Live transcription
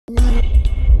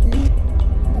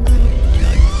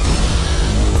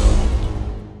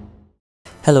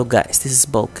Hello guys, this is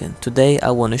Balkan. Today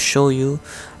I want to show you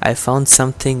I found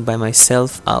something by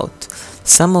myself out.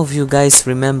 Some of you guys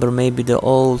remember maybe the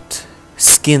old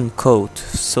skin code,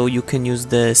 so you can use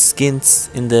the skins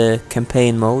in the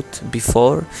campaign mode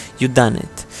before you done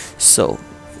it. So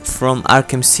from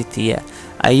Arkham City, yeah,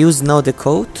 I use now the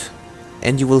code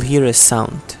and you will hear a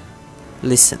sound.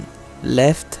 Listen.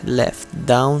 Left, left,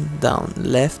 down, down,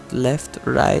 left, left,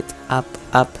 right, up,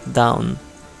 up, down.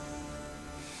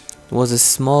 It was a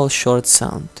small short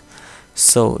sound,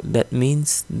 so that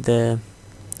means the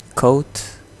code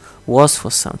was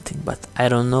for something, but I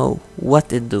don't know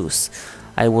what it does.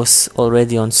 I was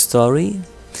already on story,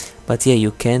 but yeah,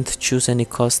 you can't choose any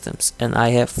customs, and I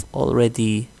have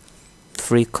already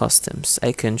 3 customs.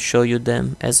 I can show you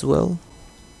them as well.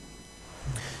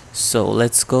 So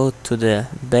let's go to the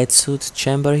Batsuit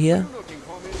chamber here.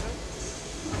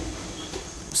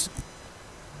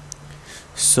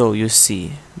 So you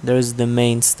see, there's the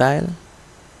main style,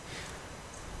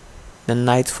 the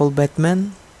Nightfall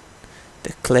Batman,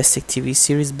 the classic TV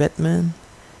series Batman,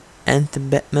 and the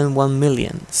Batman 1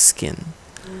 million skin.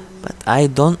 But I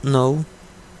don't know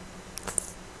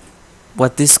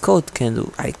what this code can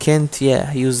do. I can't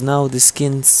use now the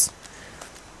skins,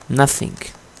 nothing.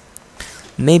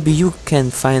 Maybe you can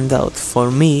find out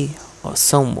for me, or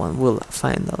someone will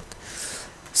find out.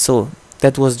 So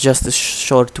that was just a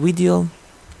short video.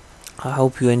 I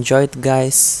hope you enjoyed,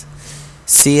 guys.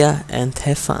 See ya and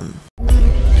have fun.